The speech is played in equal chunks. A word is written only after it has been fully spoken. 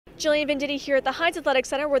Jillian Venditti here at the Hynes Athletic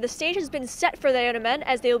Center, where the stage has been set for the Iona men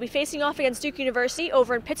as they will be facing off against Duke University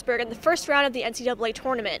over in Pittsburgh in the first round of the NCAA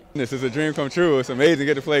Tournament. This is a dream come true. It's amazing to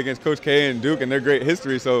get to play against Coach K and Duke and their great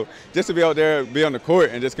history. So just to be out there, be on the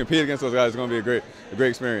court, and just compete against those guys is going to be a great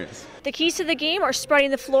experience. The keys to the game are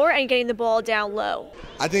spreading the floor and getting the ball down low.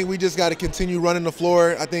 I think we just got to continue running the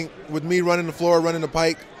floor. I think with me running the floor, running the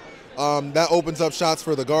pike, that opens up shots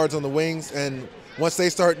for the guards on the wings, and once they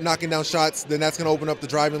start knocking down shots, then that's going to open up the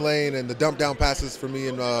driving lane and the dump down passes for me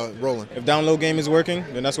and Roland. If down low game is working,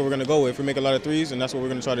 then that's what we're going to go with. If we make a lot of threes, then that's what we're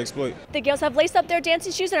going to try to exploit. The Gaels have laced up their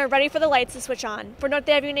dancing shoes and are ready for the lights to switch on. For North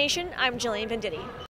Avenue Nation, I'm Jillian Venditti.